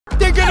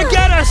They're gonna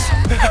get us!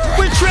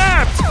 We're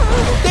trapped!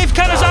 They've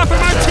cut us off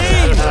from our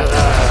team!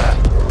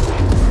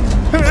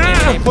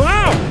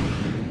 Wow!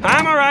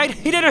 I'm alright.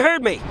 He didn't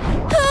hurt me.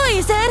 Who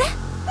is it?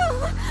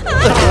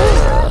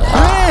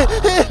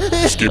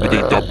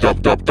 Skibidi dub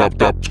dub dub dub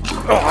dub.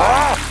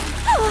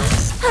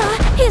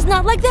 He's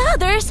not like the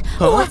others.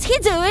 What's he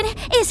doing?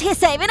 Is he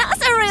saving us,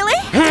 really?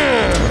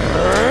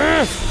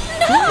 No!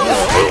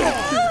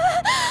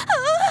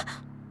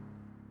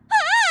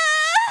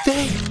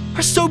 They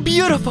are so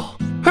beautiful.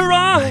 Her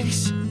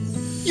eyes.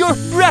 You're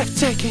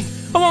breathtaking.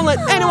 I won't let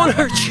anyone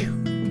hurt you.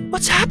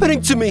 What's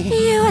happening to me?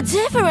 You're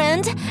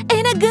different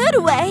in a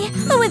good way.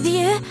 With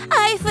you,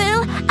 I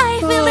feel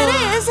it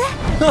is.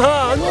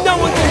 No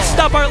one can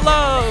stop our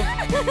love.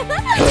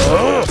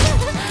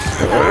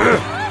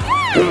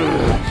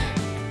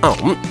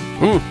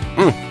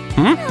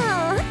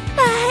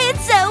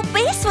 It's so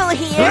peaceful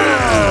here.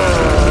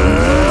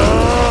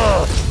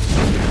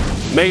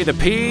 May the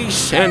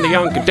peace and the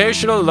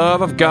unconditional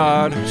love of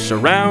God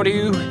surround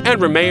you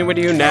and remain with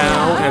you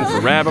now and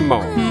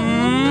forevermore.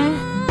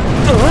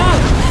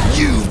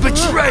 You've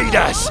betrayed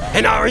us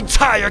and our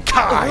entire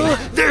kind.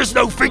 There's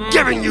no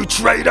forgiving you,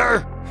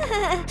 traitor.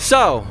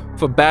 So,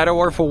 for better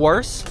or for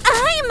worse?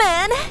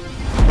 Amen.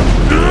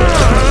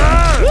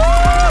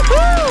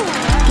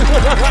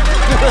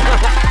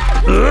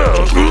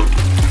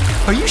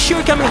 Are you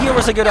sure coming here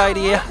was a good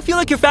idea? I feel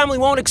like your family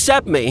won't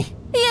accept me.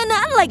 You're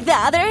not like the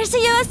others.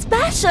 You're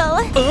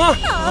special.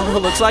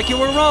 Looks like you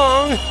were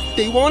wrong.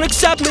 They won't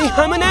accept me.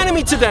 I'm an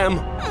enemy to them.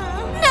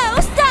 No,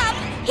 stop.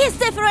 He's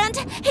different.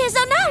 He's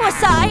on our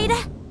side.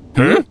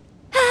 Huh?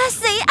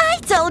 See, I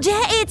told you.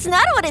 It's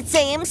not what it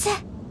seems. No,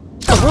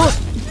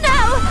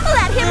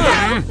 let him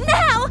go.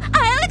 Now,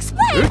 I'll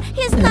explain.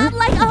 He's not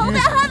like all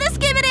the other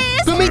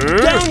Skibidis. Put me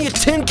down, you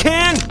tin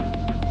can.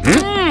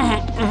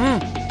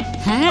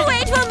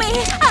 Wait for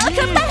me. I'll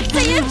come back to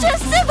you.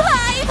 Just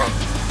survive.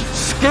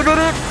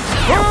 Skibidi.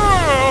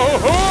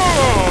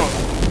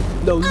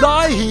 Now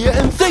lie here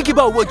and think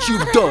about what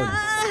you've done.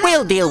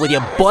 We'll deal with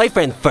your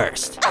boyfriend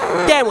first.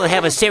 Then we'll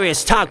have a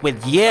serious talk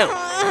with you.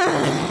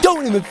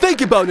 Don't even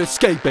think about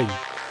escaping.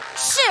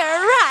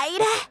 Sure,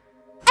 right.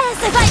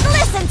 As if I'd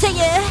listen to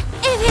you.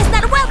 If he's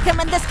not welcome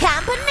in this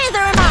camp, neither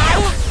am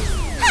I.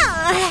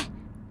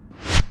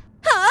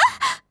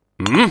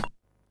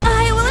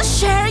 I will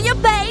share your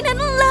pain and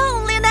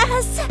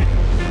loneliness.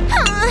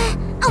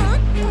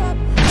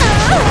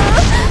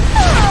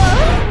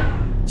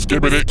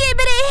 Skibidi.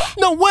 Skibidi!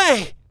 No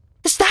way!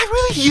 Is that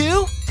really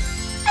you?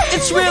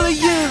 It's really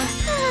you.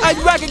 I'd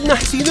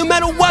recognize you no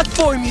matter what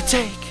form you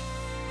take.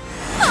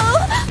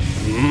 No!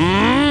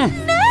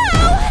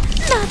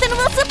 Nothing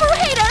will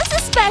separate us,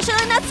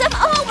 especially not some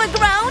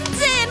overgrown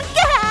tin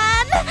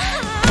can!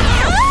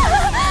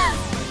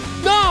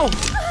 No!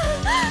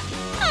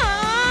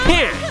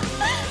 Here.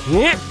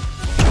 Here.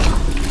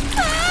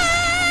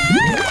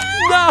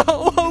 No!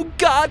 Oh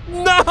God,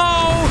 no!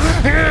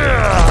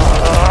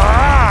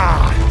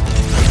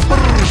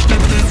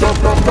 Skibidi dub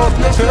dub dub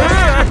dub.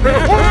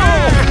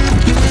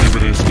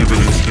 Skibidi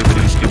skibidi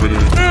skibidi skibidi.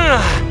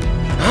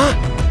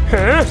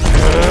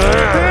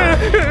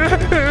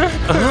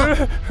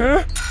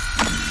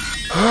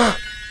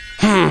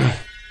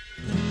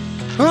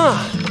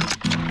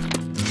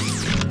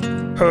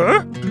 Huh?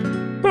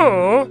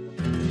 Oh.